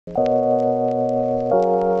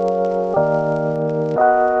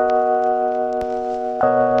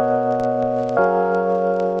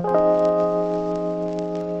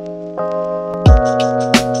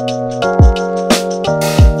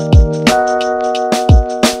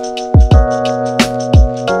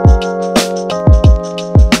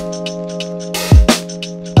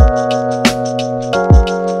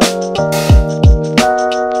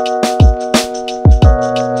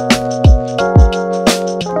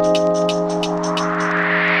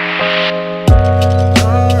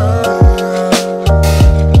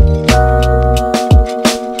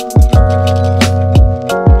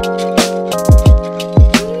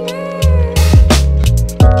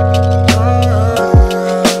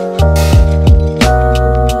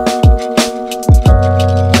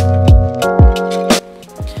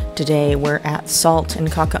Today we're at SALT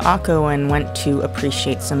Kakaako and went to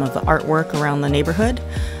appreciate some of the artwork around the neighborhood,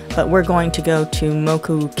 but we're going to go to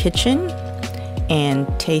Moku Kitchen and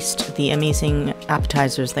taste the amazing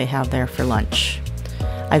appetizers they have there for lunch.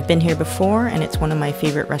 I've been here before and it's one of my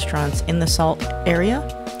favorite restaurants in the SALT area,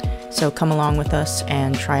 so come along with us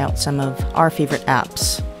and try out some of our favorite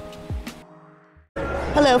apps.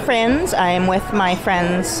 Hello friends, I am with my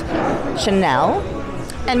friends Chanel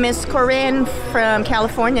and Miss Corinne from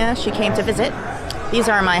California. She came to visit. These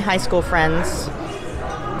are my high school friends.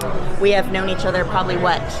 We have known each other probably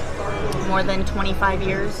what, more than 25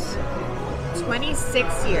 years?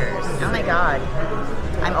 26 years. Oh my god,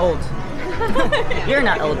 I'm old. You're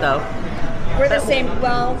not old though. We're the same,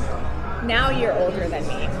 well, now you're older than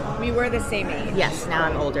me. We were the same age. Yes, now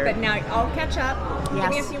I'm older. But now I'll catch up. Yes.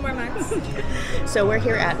 Give me a few more months. So we're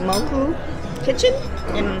here at Moku Kitchen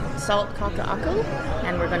in SALT Kakaako,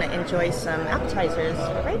 and we're going to enjoy some appetizers,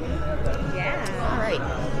 right? Yeah. All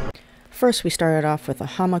right. First, we started off with a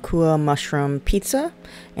hamakua mushroom pizza,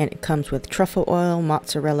 and it comes with truffle oil,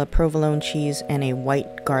 mozzarella, provolone cheese, and a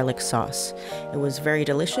white garlic sauce. It was very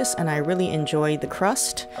delicious, and I really enjoyed the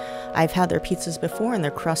crust. I've had their pizzas before, and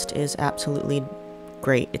their crust is absolutely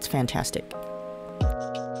great. It's fantastic.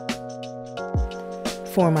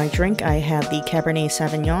 For my drink, I had the Cabernet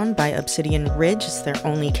Sauvignon by Obsidian Ridge. It's their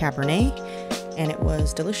only Cabernet, and it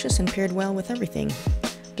was delicious and paired well with everything.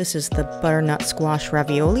 This is the butternut squash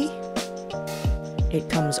ravioli. It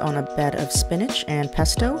comes on a bed of spinach and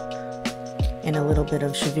pesto and a little bit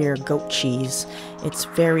of Chevier goat cheese. It's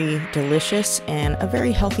very delicious and a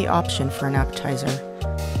very healthy option for an appetizer.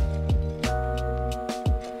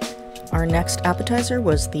 Our next appetizer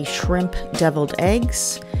was the shrimp deviled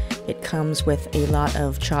eggs. It comes with a lot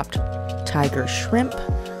of chopped tiger shrimp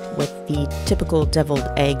with the typical deviled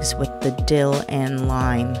eggs with the dill and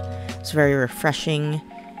lime. It's very refreshing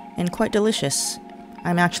and quite delicious.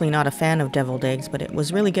 I'm actually not a fan of deviled eggs, but it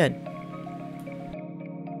was really good.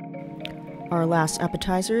 Our last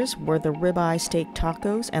appetizers were the ribeye steak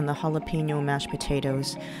tacos and the jalapeno mashed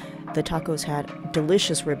potatoes. The tacos had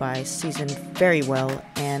delicious ribeyes seasoned very well,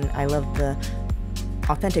 and I loved the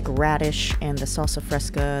authentic radish and the salsa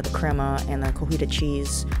fresca, the crema, and the cojita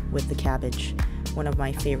cheese with the cabbage. One of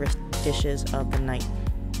my favorite dishes of the night.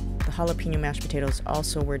 The jalapeno mashed potatoes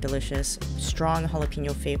also were delicious. Strong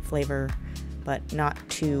jalapeno flavor, but not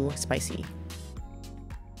too spicy.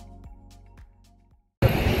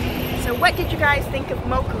 So what did you guys think of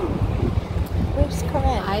Moku? Where's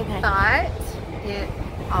Corinne? I thought it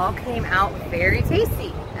all came out very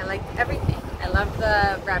tasty. I liked everything. I loved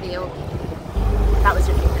the ravioli. That was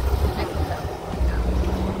your favorite? I think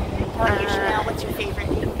so. How about you, Chanel? What's your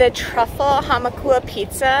favorite? The truffle hamakua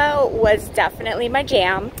pizza was definitely my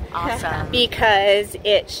jam. Awesome. Because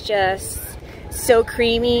it's just so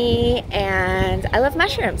creamy and I love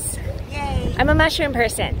mushrooms. Yay. I'm a mushroom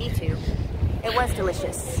person. Me too. It was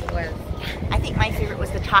delicious. It was. I think my favorite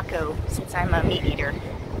was the taco, since I'm a meat eater.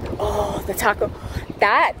 Oh, the taco.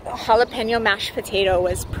 That jalapeno mashed potato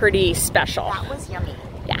was pretty special. That was yummy.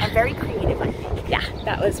 Yeah. And very creative, I think. Yeah,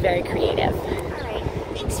 that was very creative. All right.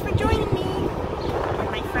 Thanks for joining